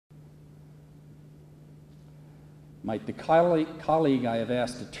Might the colleague I have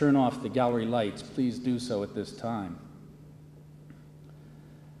asked to turn off the gallery lights please do so at this time.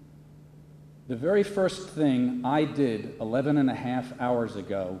 The very first thing I did 11 and a half hours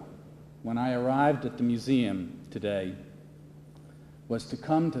ago when I arrived at the museum today was to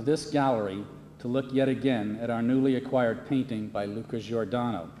come to this gallery to look yet again at our newly acquired painting by Luca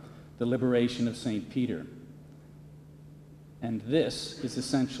Giordano, The Liberation of St. Peter. And this is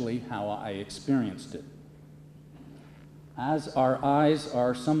essentially how I experienced it. As our eyes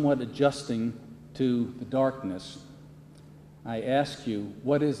are somewhat adjusting to the darkness, I ask you,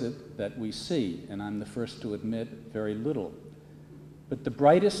 what is it that we see? And I'm the first to admit, very little. But the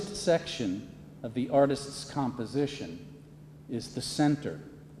brightest section of the artist's composition is the center,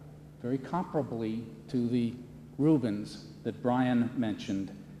 very comparably to the Rubens that Brian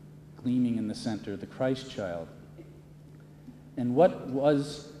mentioned, gleaming in the center, the Christ child. And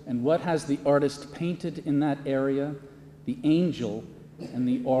what has the artist painted in that area? The angel and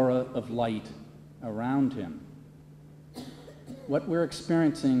the aura of light around him. What we're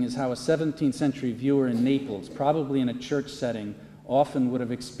experiencing is how a 17th century viewer in Naples, probably in a church setting, often would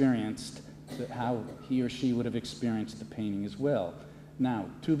have experienced how he or she would have experienced the painting as well. Now,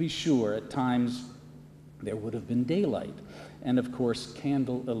 to be sure, at times there would have been daylight and, of course,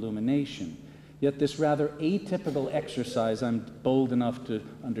 candle illumination. Yet this rather atypical exercise I'm bold enough to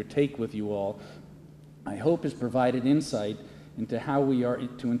undertake with you all, I hope has provided insight into how we are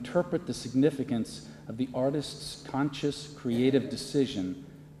to interpret the significance of the artist's conscious, creative decision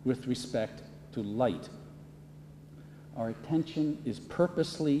with respect to light. Our attention is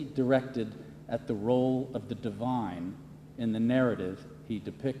purposely directed at the role of the divine in the narrative he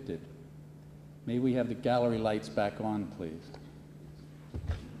depicted. May we have the gallery lights back on, please.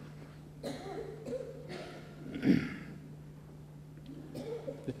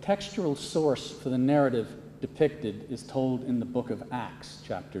 The textual source for the narrative depicted is told in the book of Acts,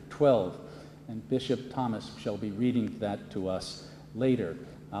 chapter 12, and Bishop Thomas shall be reading that to us later.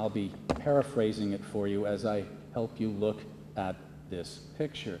 I'll be paraphrasing it for you as I help you look at this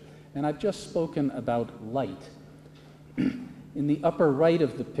picture. And I've just spoken about light. In the upper right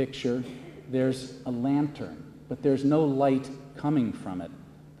of the picture, there's a lantern, but there's no light coming from it.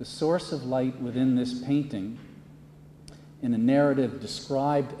 The source of light within this painting, in a narrative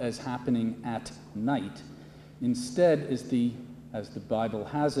described as happening at night, instead is as the Bible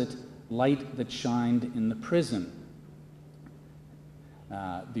has it, light that shined in the prison,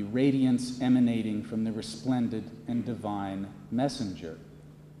 the radiance emanating from the resplendent and divine messenger.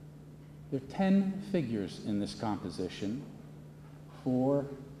 There are 10 figures in this composition, 4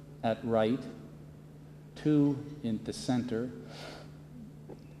 at right, 2 in the center,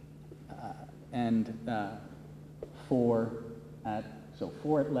 and 4 at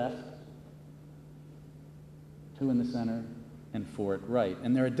left, 2 in the center, and 4 at right.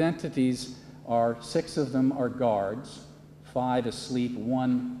 And their identities are 6 of them are guards, 5 asleep,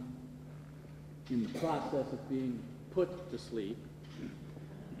 1 in the process of being put to sleep.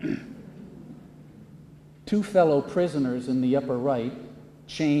 2 fellow prisoners in the upper right,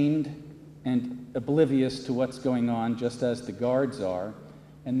 chained and oblivious to what's going on, just as the guards are.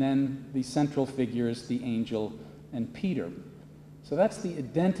 And then the central figures, the angel and Peter. So that's the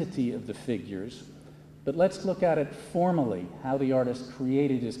identity of the figures. But let's look at it formally, how the artist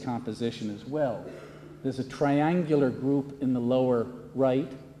created his composition as well. There's a triangular group in the lower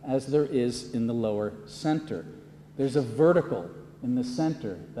right, as there is in the lower center. There's a vertical in the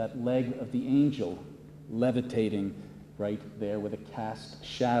center, that leg of the angel levitating right there with a cast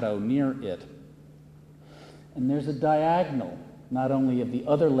shadow near it. And there's a diagonal, not only of the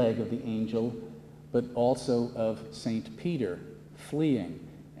other leg of the angel, but also of St. Peter fleeing.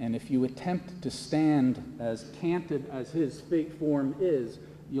 And if you attempt to stand as canted as his form is,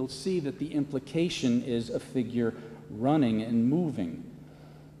 you'll see that the implication is a figure running and moving.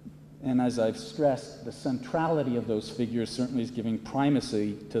 And as I've stressed, the centrality of those figures certainly is giving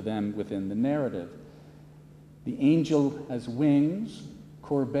primacy to them within the narrative. The angel has wings.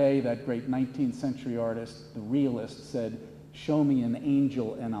 Courbet, that great 19th century artist, the realist, said, "Show me an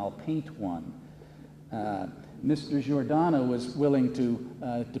angel and I'll paint one." Mr. Giordano was willing to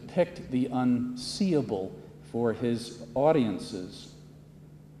depict the unseeable for his audiences.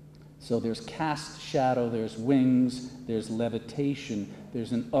 So there's cast shadow, there's wings, there's levitation,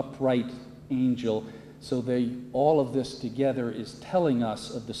 there's an upright angel. So all of this together is telling us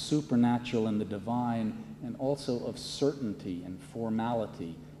of the supernatural and the divine, and also of certainty and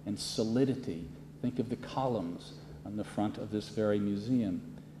formality and solidity. Think of the columns on the front of this very museum.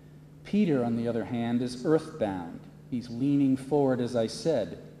 Peter, on the other hand, is earthbound. He's leaning forward, as I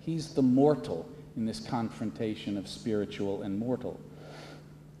said. He's the mortal. in this confrontation of spiritual and mortal.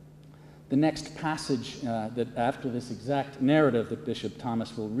 The next passage that after this exact narrative that Bishop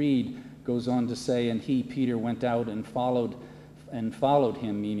Thomas will read goes on to say, and he, Peter, went out and followed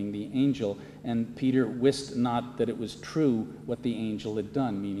him, meaning the angel, and Peter wist not that it was true what the angel had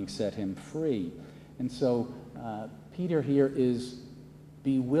done, meaning set him free. And so Peter here is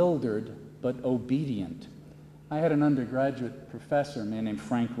bewildered but obedient. I had an undergraduate professor, a man named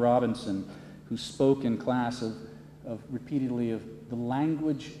Frank Robinson, who spoke in class repeatedly of the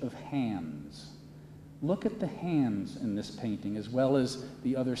language of hands. Look at the hands in this painting, as well as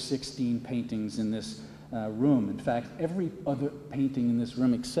the other 16 paintings in this room. In fact, every other painting in this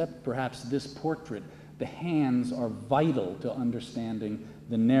room, except perhaps this portrait, the hands are vital to understanding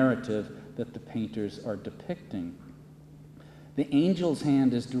the narrative that the painters are depicting. The angel's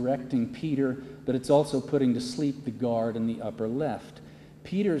hand is directing Peter, but it's also putting to sleep the guard in the upper left.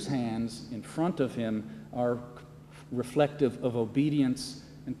 Peter's hands in front of him are reflective of obedience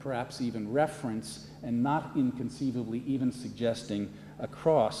and perhaps even reference, and not inconceivably even suggesting a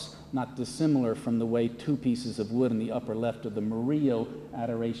cross, not dissimilar from the way two pieces of wood in the upper left of the Murillo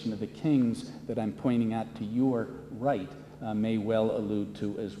Adoration of the Kings that I'm pointing at to your right may well allude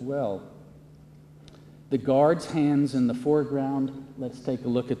to as well. The guard's hands in the foreground, let's take a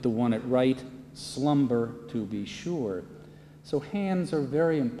look at the one at right, slumber to be sure. So hands are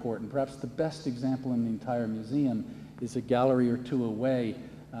very important. Perhaps the best example in the entire museum is a gallery or two away,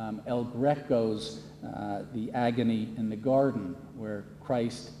 El Greco's The Agony in the Garden, where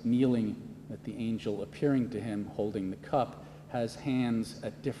Christ, kneeling at the angel appearing to him holding the cup, has hands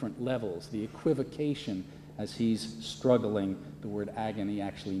at different levels. The equivocation as he's struggling, the word agony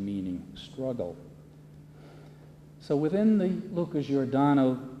actually meaning struggle. So within the Luca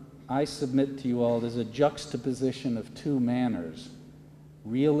Giordano, I submit to you all, there's a juxtaposition of two manners,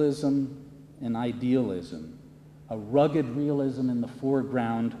 realism and idealism. A rugged realism in the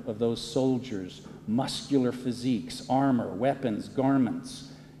foreground of those soldiers, muscular physiques, armor, weapons,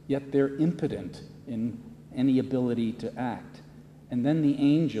 garments, yet they're impotent in any ability to act. And then the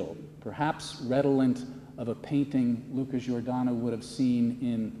angel, perhaps redolent of a painting Luca Giordano would have seen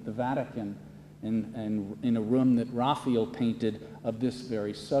in the Vatican, and in a room that Raphael painted of this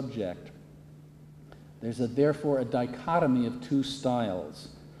very subject. There's therefore a dichotomy of two styles.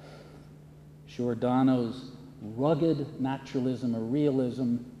 Giordano's rugged naturalism or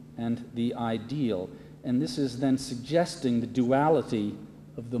realism and the ideal. And this is then suggesting the duality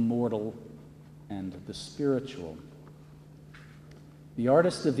of the mortal and the spiritual. The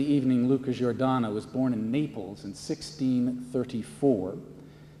artist of the evening, Luca Giordano, was born in Naples in 1634.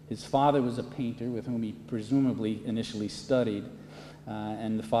 His father was a painter with whom he presumably initially studied,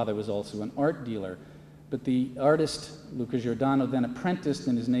 and the father was also an art dealer. But the artist, Luca Giordano, then apprenticed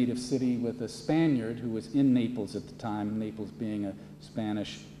in his native city with a Spaniard who was in Naples at the time, Naples being a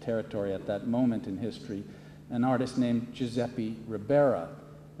Spanish territory at that moment in history, an artist named Giuseppe Ribera.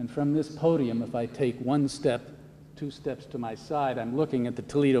 And from this podium, if I take one step, two steps to my side, I'm looking at the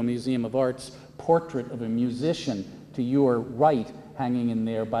Toledo Museum of Art's portrait of a musician to your right, hanging in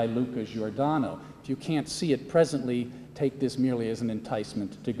there by Luca Giordano. If you can't see it presently, take this merely as an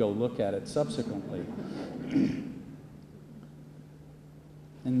enticement to go look at it subsequently.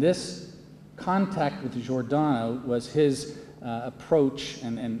 And this contact with Giordano was his approach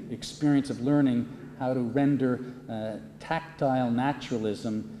and experience of learning how to render tactile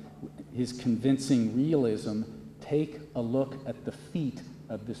naturalism, his convincing realism. Take a look at the feet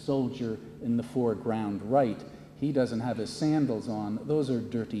of the soldier in the foreground right. He doesn't have his sandals on. Those are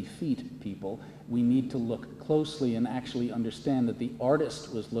dirty feet, people. We need to look closely and actually understand that the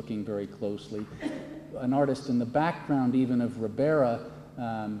artist was looking very closely. An artist in the background even of Ribera,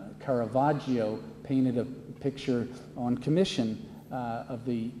 Caravaggio, painted a picture on commission of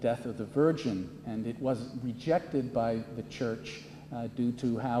the death of the Virgin, and it was rejected by the church due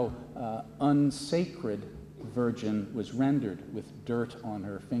to how unsacred Virgin was rendered, with dirt on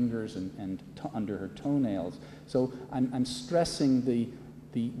her fingers and under her toenails. So I'm stressing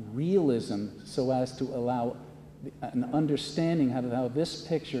the realism so as to allow an understanding how this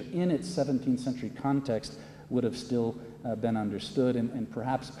picture in its 17th century context would have still been understood, and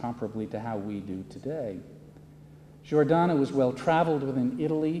perhaps comparably to how we do today. Giordano was well traveled within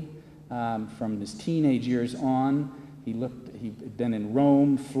Italy from his teenage years on. He'd been in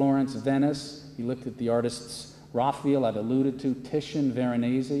Rome, Florence, Venice. He looked at the artists Raphael, I've alluded to, Titian,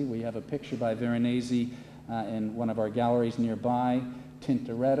 Veronese. We have a picture by Veronese in one of our galleries nearby.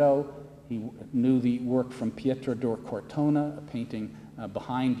 Tintoretto. He knew the work from Pietro da Cortona, a painting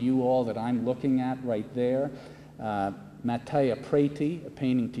behind you all that I'm looking at right there. Matteo Preti, a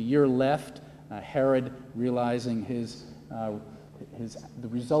painting to your left, Herod realizing the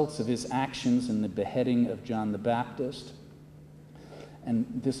results of his actions in the beheading of John the Baptist.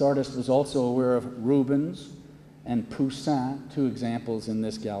 And this artist was also aware of Rubens and Poussin, two examples in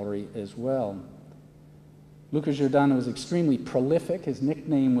this gallery as well. Luca Giordano was extremely prolific. His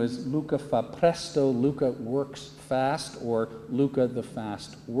nickname was Luca fa presto, Luca works fast, or Luca the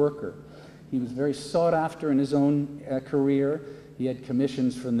fast worker. He was very sought after in his own career. He had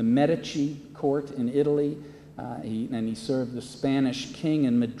commissions from the Medici court in Italy, and he served the Spanish king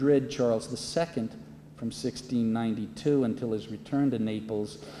in Madrid, Charles II, from 1692 until his return to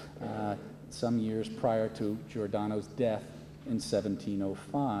Naples some years prior to Giordano's death in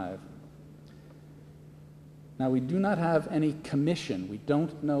 1705. Now, we do not have any commission. We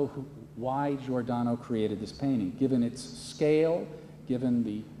don't know why Giordano created this painting. Given its scale, given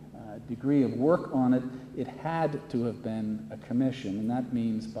the degree of work on it, it had to have been a commission, and that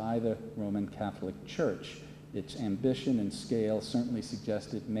means by the Roman Catholic Church. Its ambition and scale certainly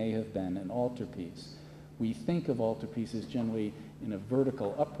suggest it may have been an altarpiece. We think of altarpieces generally in a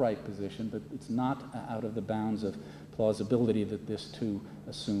vertical, upright position, but it's not out of the bounds of plausibility that this too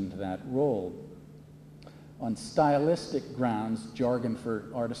assumed that role. On stylistic grounds, jargon for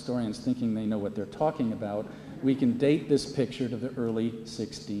art historians thinking they know what they're talking about, we can date this picture to the early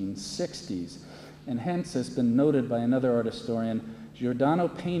 1660s. And hence, has been noted by another art historian, Giordano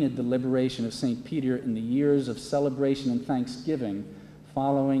painted the liberation of St. Peter in the years of celebration and thanksgiving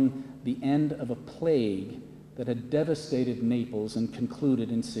following the end of a plague that had devastated Naples and concluded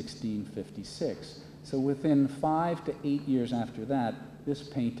in 1656. So within 5 to 8 years after that, this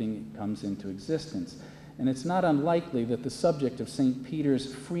painting comes into existence. And it's not unlikely that the subject of St.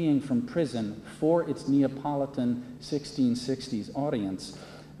 Peter's freeing from prison for its Neapolitan 1660s audience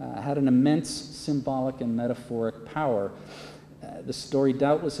had an immense symbolic and metaphoric power. The story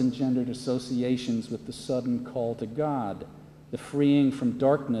doubtless engendered associations with the sudden call to God, the freeing from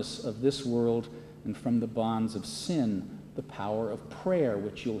darkness of this world and from the bonds of sin, the power of prayer,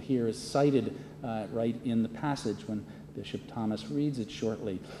 which you'll hear is cited right in the passage when Bishop Thomas reads it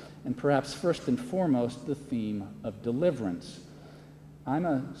shortly. And perhaps first and foremost, the theme of deliverance. I'm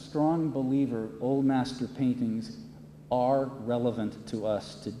a strong believer old master paintings are relevant to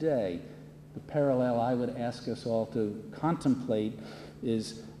us today. The parallel I would ask us all to contemplate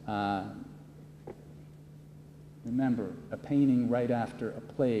is, remember, a painting right after a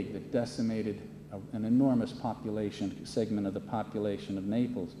plague that decimated an enormous segment of the population of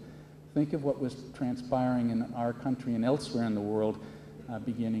Naples. Think of what was transpiring in our country and elsewhere in the world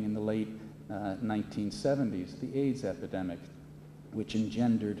beginning in the late 1970s, the AIDS epidemic, which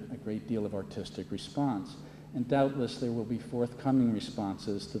engendered a great deal of artistic response. And doubtless there will be forthcoming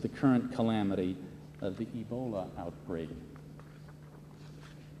responses to the current calamity of the Ebola outbreak.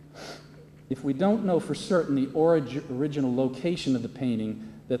 If we don't know for certain the original location of the painting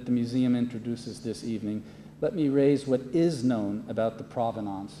that the museum introduces this evening, let me raise what is known about the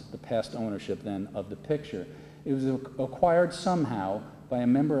provenance, the past ownership then, of the picture. It was acquired somehow by a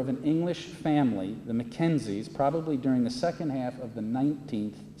member of an English family, the Mackenzies, probably during the second half of the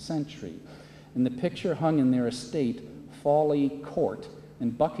 19th century. And the picture hung in their estate, Fawley Court,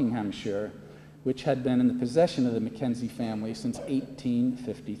 in Buckinghamshire, which had been in the possession of the Mackenzie family since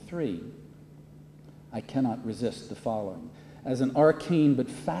 1853. I cannot resist the following. As an arcane but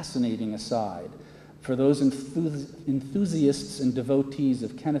fascinating aside, for those enthusiasts and devotees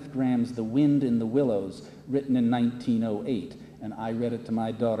of Kenneth Grahame's The Wind in the Willows, written in 1908, and I read it to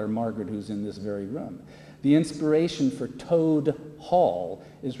my daughter Margaret, who's in this very room. The inspiration for Toad Hall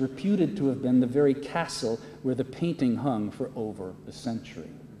is reputed to have been the very castle where the painting hung for over a century.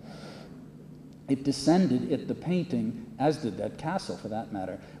 It descended the painting, as did that castle for that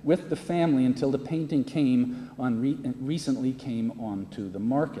matter, with the family until the painting recently came onto the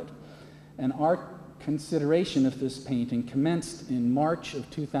market. And our consideration of this painting commenced in March of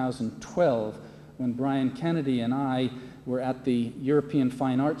 2012 when Brian Kennedy and I were at the European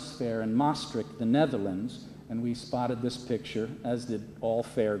Fine Arts Fair in Maastricht, the Netherlands, and we spotted this picture, as did all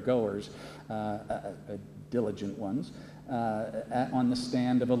fair goers, diligent ones, on the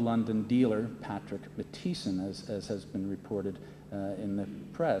stand of a London dealer, Patrick Mathieson, as has been reported in the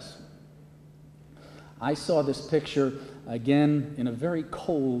press. I saw this picture again in a very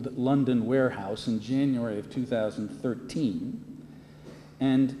cold London warehouse in January of 2013,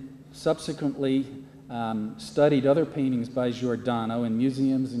 and subsequently studied other paintings by Giordano in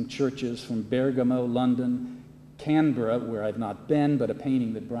museums and churches from Bergamo, London, Canberra, where I've not been, but a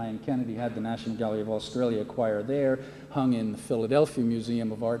painting that Brian Kennedy had the National Gallery of Australia acquire there, hung in the Philadelphia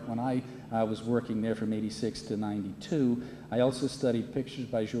Museum of Art when I I was working there from '86 to '92. I also studied pictures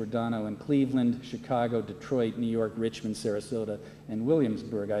by Giordano in Cleveland, Chicago, Detroit, New York, Richmond, Sarasota, and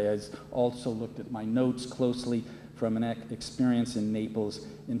Williamsburg. I also looked at my notes closely from an experience in Naples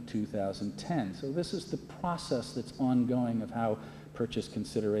in 2010. So this is the process that's ongoing of how purchase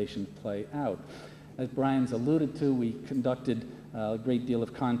considerations play out. As Brian's alluded to, we conducted a great deal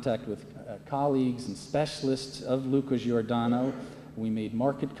of contact with colleagues and specialists of Luca Giordano. We made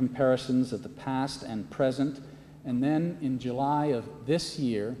market comparisons of the past and present. And then in July of this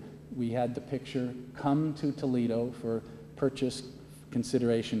year, we had the picture come to Toledo for purchase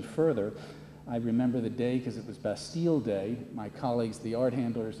consideration further. I remember the day because it was Bastille Day. My colleagues, the art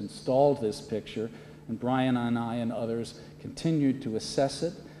handlers, installed this picture, and Brian and I and others continued to assess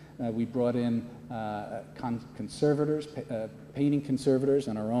it. We brought in conservators, painting conservators,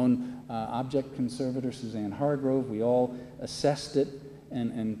 and our own object conservator, Suzanne Hargrove. We all assessed it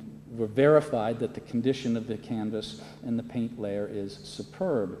and were verified that the condition of the canvas and the paint layer is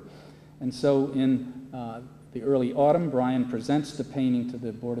superb. And so in the early autumn, Brian presents the painting to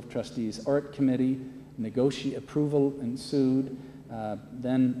the Board of Trustees Art Committee. Approval ensued.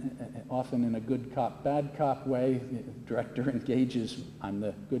 Then, often in a good cop, bad cop way, the director engages. I'm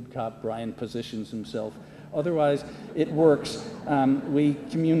the good cop. Brian positions himself. Otherwise, it works. We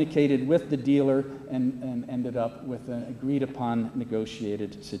communicated with the dealer and ended up with an agreed-upon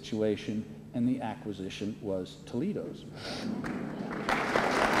negotiated situation, and the acquisition was Toledo's.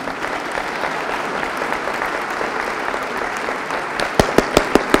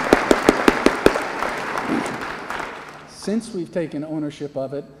 Since we've taken ownership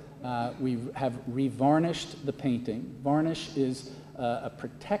of it, we have revarnished the painting. Varnish is a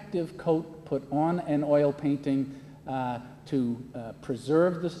protective coat put on an oil painting to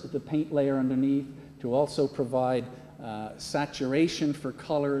preserve the paint layer underneath, to also provide saturation for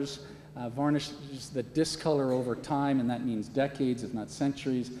colors. Varnish that discolor over time, and that means decades, if not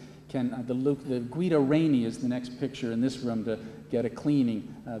centuries. The Guida Rainey is the next picture in this room to get a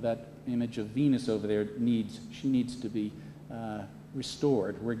cleaning. That image of Venus over there she needs to be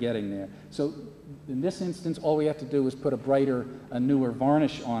restored. We're getting there. So in this instance, all we have to do is put a newer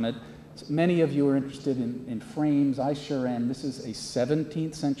varnish on it. Many of you are interested in frames. I sure am. This is a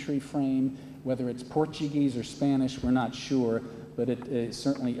 17th century frame. Whether it's Portuguese or Spanish, we're not sure, but it is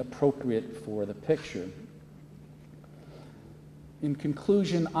certainly appropriate for the picture. In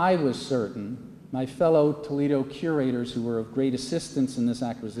conclusion, I was certain, my fellow Toledo curators who were of great assistance in this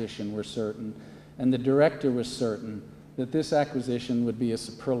acquisition were certain, and the director was certain that this acquisition would be a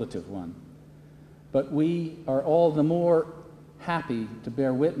superlative one. But we are all the more happy to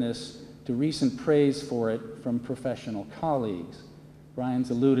bear witness to recent praise for it from professional colleagues.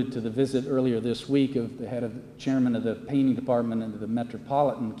 Brian's alluded to the visit earlier this week of the chairman of the painting department of the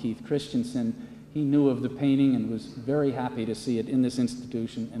Metropolitan, Keith Christensen. He knew of the painting and was very happy to see it in this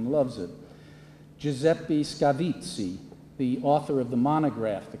institution and loves it. Giuseppe Scavizzi, the author of the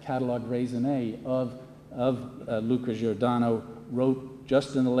monograph, the Catalogue Raisonné of Luca Giordano, wrote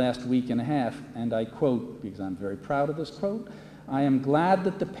just in the last week and a half, and I quote, because I'm very proud of this quote, "I am glad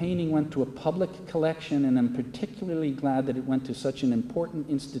that the painting went to a public collection, and I'm particularly glad that it went to such an important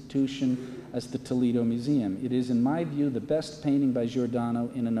institution as the Toledo Museum. It is, in my view, the best painting by Giordano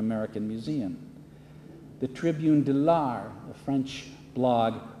in an American museum." The Tribune de l'Art, a French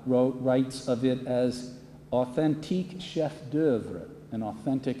blog, writes of it as authentique chef d'oeuvre, an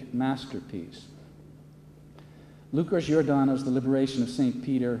authentic masterpiece. Luca Giordano's The Liberation of St.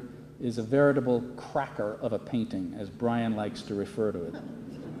 Peter is a veritable cracker of a painting, as Brian likes to refer to it.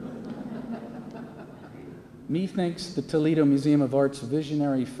 Methinks the Toledo Museum of Art's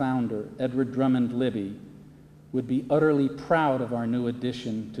visionary founder, Edward Drummond Libby, would be utterly proud of our new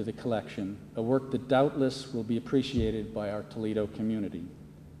addition to the collection, a work that doubtless will be appreciated by our Toledo community.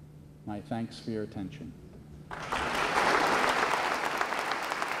 My thanks for your attention.